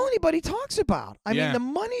 That's all anybody talks about. I Yeah. mean, the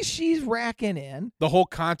money she's racking in The whole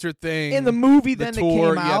concert thing, the movie the then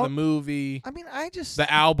tour, that came yeah, out. the movie, I mean, I just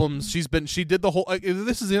the albums. She did the whole.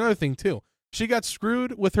 This is another thing too. She got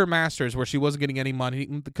screwed with her masters, where she wasn't getting any money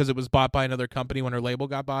because it was bought by another company when her label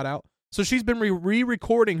got bought out. So she's been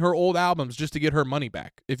re-recording her old albums just to get her money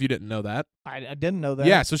back. If you didn't know that, I didn't know that.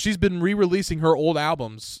 yeah. So she's been re-releasing her old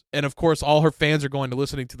albums, and of course, all her fans are going to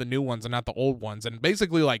listening to the new ones and not the old ones. And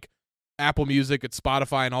basically, like Apple Music and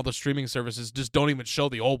Spotify and all the streaming services just don't even show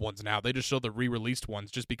the old ones now. They just show the re-released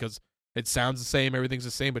ones just because it sounds the same, everything's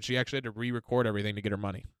the same. But she actually had to re-record everything to get her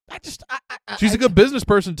money. She's a good business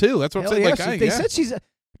person too. That's what I'm saying. Yeah, Like, they said she's.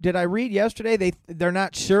 Did I read yesterday? They're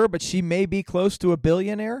not sure, but she may be close to a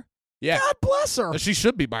billionaire. yeah, God bless her. she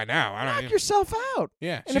should be by now. I don't Knock know. yourself out.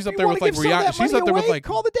 Yeah, And she's if up you there wanna with like give some of that She's money up there with away, like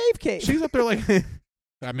call the Dave Cave. She's up there like.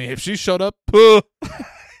 I mean, if she showed up,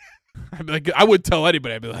 I'd be like, I wouldn't tell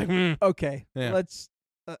anybody. I'd be like, Okay, Yeah. let's.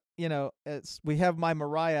 We have my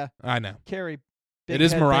Mariah I know. Carey. It big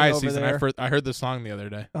is head thing Mariah over season. there. I heard the song the other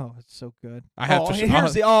day. Oh, it's so good. I have to.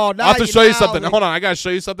 Here's the. I'll Now have to show you now something. the- Hold on, I gotta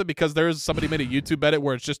show you something because there's somebody made a YouTube edit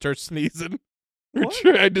where it's just her sneezing. Her What?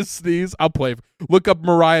 trying to sneeze. I'll play. Look up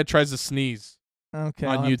Mariah tries to sneeze. Okay,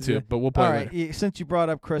 on I'll have to do YouTube, it. but we'll play All later. right, since you brought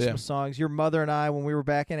up Christmas songs, your mother and I, when we were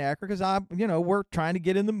back in Akron, because we're trying to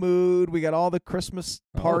get in the mood. We got all the Christmas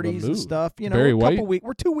Oh, the parties and mood. stuff. Barry a couple White?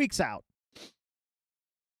 we're 2 weeks out.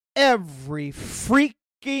 Every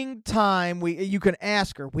freaking time you can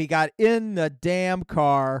ask her, we got in the damn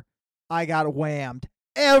car, I got whammed.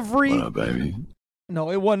 What up, baby? No,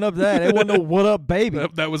 it wasn't up that. It wasn't no what up, baby.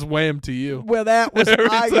 That was wham to you. Well, that was Every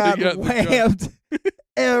I time got you got in the car. whammed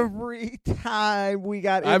every time we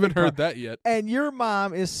got in I haven't the car. heard that yet. And your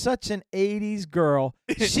mom is such an 80s girl.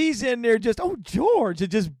 She's in there just, George,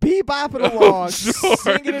 and just bebopping along,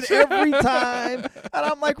 singing it every time. And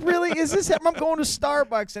I'm like, really? Is this happening? I'm going to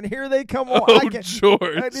Starbucks, and here they come on. George.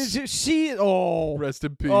 Rest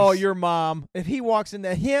in peace. Oh, your mom. If he walks in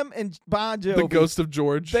there, him and Bon Jovi, the ghost of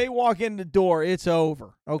George. they walk in the door, it's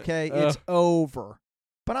over. Okay? It's over.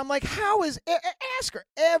 But I'm like, ask her.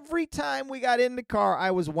 Every time we got in the car,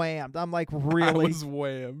 I was whammed. I'm like, really? I was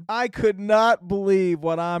whammed. I could not believe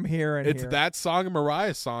what I'm hearing It's here. that song and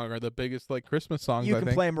Mariah's song are the biggest Christmas songs. You I can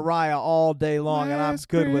think. play Mariah all day long, and I'm Last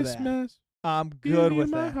good with that. Christmas, I'm give good you with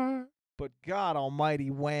my that. heart. But God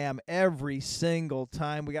Almighty, wham! Every single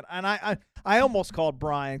time we got, and I almost called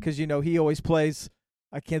Brian because he always plays.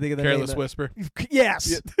 I can't think of the Careless name. Whisper.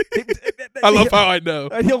 Yes. I love how I know.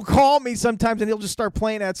 And he'll call me sometimes, and he'll just start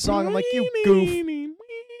playing that song. I'm like, you goof.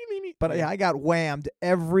 But yeah, I got whammed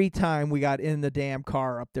every time we got in the damn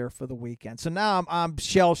car up there for the weekend. So now I'm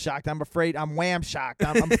shell shocked. I'm afraid I'm wham shocked.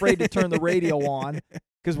 I'm afraid to turn the radio on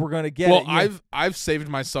because we're gonna get it. Well, I've saved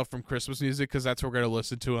myself from Christmas music because that's what we're gonna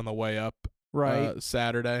listen to on the way up. Right.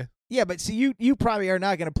 Saturday. Yeah, but see, you probably are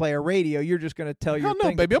not going to play a radio. You're just going to tell your Hell no,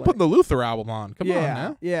 thing to baby. I'm play. putting the Luther album on. Come on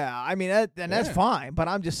now. Yeah. I mean, that's Yeah. fine. But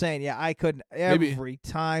I'm just saying, I couldn't every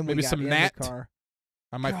time we maybe got some in Nat. the car.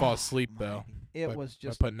 I might fall asleep though. It was By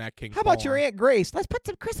just. putting Nat King How about Cole your on. Aunt Grace? Let's put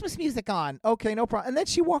some Christmas music on. Okay, no problem. And then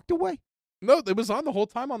she walked away. No, it was on the whole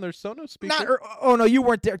time on their Sonos speaker. Oh no, you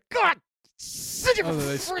weren't there. God. Oh,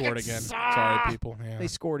 they scored again. Sorry, people. Yeah, They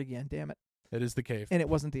scored again. Damn it. it is the cave. And it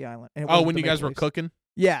wasn't the island. And it Oh, wasn't when the you guys were Maple Leafs. cooking.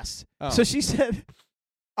 Yes. Oh. So she said,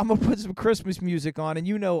 I'm going to put some Christmas music on,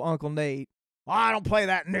 and Uncle Nate, I don't play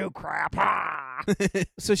that new crap. Ah.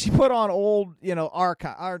 So she put on old,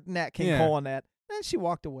 our Nat King Cole on that, and she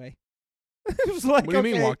walked away. It was like, What do you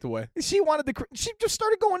mean okay. walked away? She just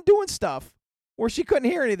started doing stuff where she couldn't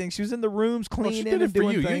hear anything. She was in the rooms Well, cleaning she did it and for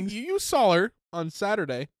doing you. things. You saw her on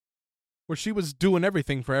Saturday, where she was doing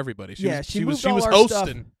everythody for everybody. She was moved all our hosting.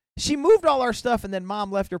 stuff. She moved all our stuff, and then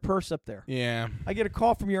Mom left her purse up there. Yeah. I get a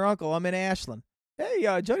call from your uncle. I'm in Ashland. Hey,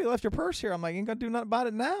 Jody left your purse here. I'm like, ain't gonna do nothing about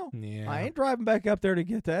it now. Yeah. I ain't driving back up there to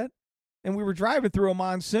get that. And we were driving through a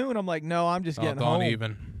monsoon. I'm like, no, I'm just getting don't home.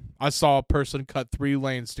 even. I saw a person cut 3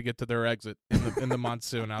 lanes to get to their exit in the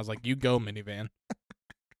monsoon. I was like, you go, minivan.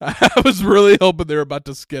 I was really hoping they were about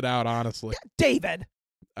to skid out, honestly. David.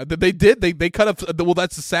 They did. They cut up. Well,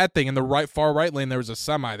 that's the sad thing. In the far right lane, there was a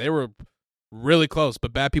semi. They were really close,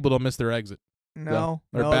 but bad people don't miss their exit. No,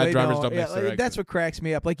 Or no, bad they drivers don't. don't miss their That's exit. what cracks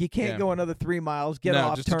me up. Like, you can't Yeah. go another 3 miles, get No,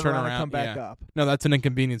 off, just to turn around, and come back yeah. up. No, that's an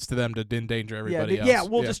inconvenience to them to endanger everybody else. Yeah,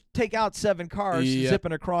 we'll just take out 7 cars Yeah.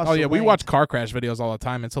 zipping across Oh the yeah, we lanes. watch car crash videos all the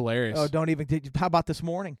time. It's hilarious. Oh, don't even. How about this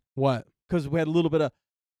morning? What? Because we had a little bit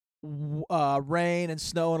of rain and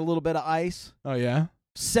snow and a little bit of ice. Oh yeah.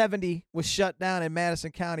 70 was shut down in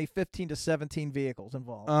Madison County. 15 to 17 vehicles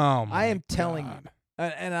involved. Oh my I am telling you. God.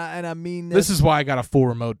 And I mean This is why I got a full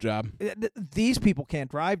remote job. these people can't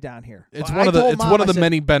drive down here. It's I one of the told it's Mom, one of I the said,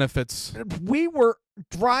 many benefits. We were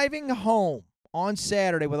driving home on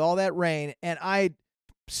Saturday with all that rain, and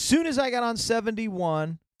soon as I got on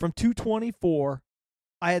 71 from 224,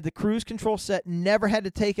 I had the cruise control set, never had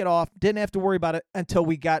to take it off, didn't have to worry about it until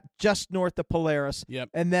we got just north of Polaris. Yep.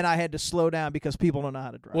 And then I had to slow down because people don't know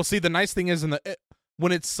how to drive. Well, see, the nice thing is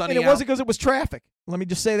when it's sunny and it out, wasn't because it was traffic. Let me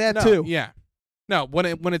just say that no, too. Yeah. No,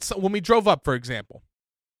 when we drove up, for example,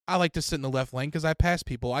 I like to sit in the left lane because I pass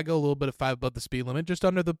people. I go a little bit of 5 above the speed limit, just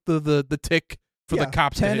under the tick for the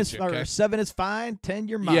cops 10 to hit is, you, or okay? 7 is fine, 10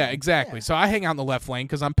 you're mine. Yeah, exactly. Yeah. So I hang out in the left lane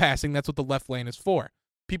because I'm passing. That's what the left lane is for.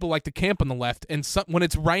 People like to camp on the left, and when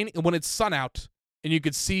it's raining, when it's sun out, and you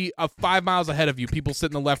could see 5 miles ahead of you, people sit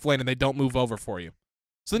in the left lane and they don't move over for you.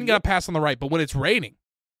 So then you got to pass on the right. But when it's raining,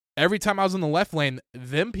 every time I was in the left lane,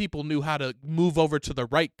 them people knew how to move over to the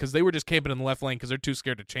right because they were just camping in the left lane because they're too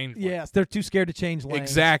scared to change lanes. Yes, they're too scared to change lanes.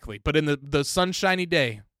 Exactly. But in the sunshiny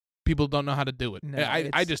day, people don't know how to do it. No,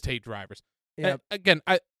 I just hate drivers. Yep. Again,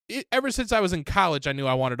 ever since I was in college, I knew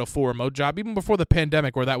I wanted a full remote job. Even before the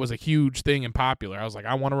pandemic, where that was a huge thing and popular, I was like,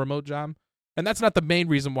 I want a remote job. And that's not the main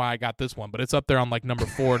reason why I got this one, but it's up there on like number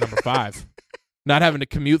 4, number 5. Not having to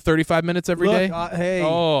commute 35 minutes every day. Hey,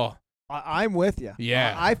 Oh, I'm with you.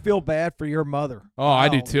 Yeah. I feel bad for your mother. Oh, I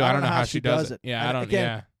do too. I don't know how she does it. Yeah, And I don't.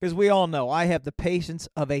 again, because we all know I have the patience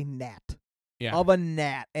of a gnat. Yeah. Of a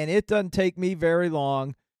gnat, and it doesn't take me very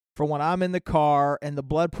long for when I'm in the car and the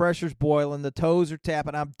blood pressure's boiling, the toes are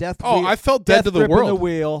tapping. I'm I felt dead to the gripping world. The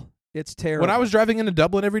wheel. It's terrible. When I was driving into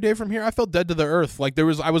Dublin every day from here, I felt dead to the earth. Like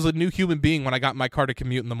I was a new human being when I got in my car to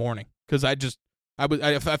commute in the morning because I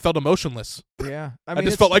felt emotionless. Yeah, I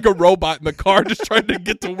just felt like a robot in the car, just trying to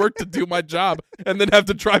get to work to do my job, and then have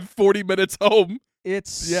to drive 40 minutes home.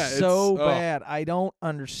 It's so bad. I don't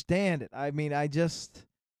understand it. I mean,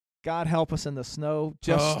 God help us in the snow.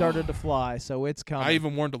 Just started to fly, so it's coming. I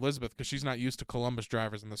even warned Elizabeth because she's not used to Columbus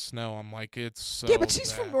drivers in the snow. I'm like, it's so yeah, but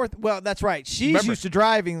she's bad. from North. Well, that's right. She's used to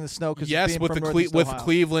driving in the snow because yes, with the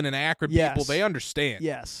Cleveland and Akron people, they understand.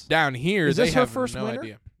 Yes, down here, is this they her have first no winter?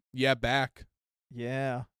 idea. Yeah, back.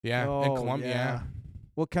 Yeah, yeah, in Columbia. Yeah.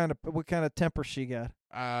 What kind of temper she got?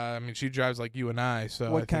 I mean, she drives like you and I.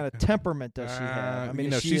 So what kind of temperament does she have? I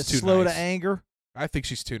mean, is she she's too slow nice. to anger? I think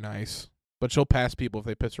she's too nice, but she'll pass people if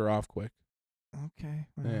they piss her off quick. Okay.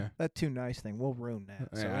 Well, yeah. That too nice thing. We'll ruin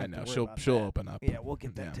that. So yeah, I know. She'll open up. Yeah, we'll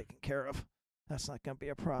get that taken care of. That's not going to be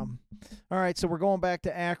a problem. All right, so we're going back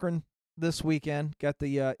to Akron this weekend. Got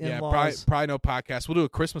the in-laws. Yeah, probably no podcast. We'll do a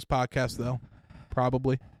Christmas podcast though.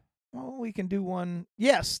 Probably. Well, we can do one.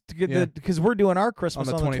 Yes, because we're doing our Christmas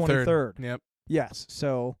on the 23rd. Yep. Yes,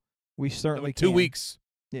 so we certainly can. 2 weeks.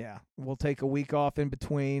 Yeah, we'll take a week off in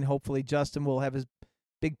between. Hopefully, Justin will have his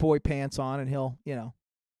big boy pants on, and he'll,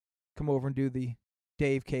 come over and do the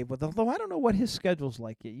Dave Cave with. Although I don't know what his schedule's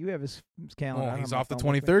like yet. You have his calendar. Oh, he's off the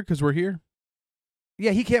 23rd because we're here.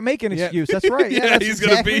 Yeah, he can't make an excuse. That's right. Yeah, that's he's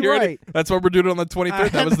exactly gonna be here. Right. That's why we're doing it on the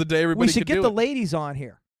 23rd. That was the day everybody We should could get do the it. ladies on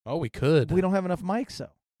here. Oh, we could. We don't have enough mics,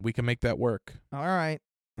 though. We can make that work. All right.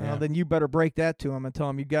 Yeah. Well, then you better break that to him and tell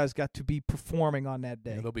him you guys got to be performing on that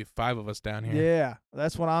day. Yeah, there'll be 5 of us down here. Yeah,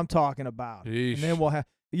 that's what I'm talking about. Yeesh. And then we'll have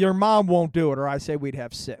your mom won't do it, or I say we'd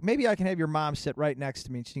have 6. Maybe I can have your mom sit right next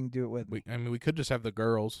to me and she can do it with me. We could just have the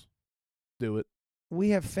girls do it. We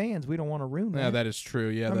have fans. We don't want to ruin that. Yeah, that is true.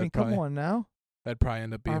 Yeah, I mean, come on now. That'd probably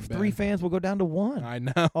end up being our bad. 3 fans will go down to 1. I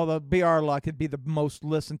know. Although it'd be our luck. It'd be the most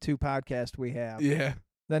listened to podcast we have. Yeah.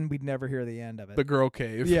 Then we'd never hear the end of it. The girl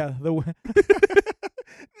cave. Yeah. No,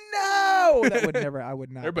 that would never. I would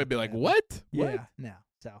not. Everybody'd be like, "What?" Yeah. No.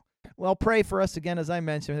 So, well, pray for us again, as I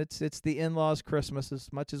mentioned. It's the in-laws' Christmas.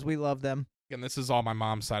 As much as we love them, And this is all my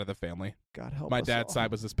mom's side of the family. God help us. My dad's all.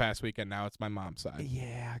 side was this past weekend. Now it's my mom's side.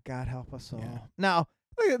 Yeah. God help us all. Yeah. Now,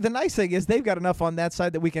 the nice thing is they've got enough on that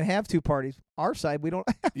side that we can have 2 parties. Our side, we don't.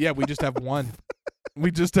 Yeah, we just have one.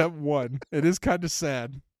 We just have one. It is kind of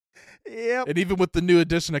sad. Yep. And even with the new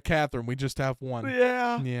addition of Catherine, we just have one.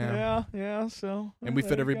 Yeah. So. And we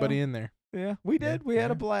fit everybody in there. Yeah, we did. Yeah, We had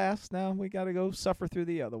yeah. a blast. Now we got to go suffer through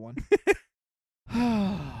the other one.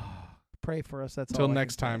 Pray for us. That's Until all.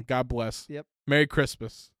 next time. God bless. Yep. Merry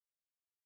Christmas.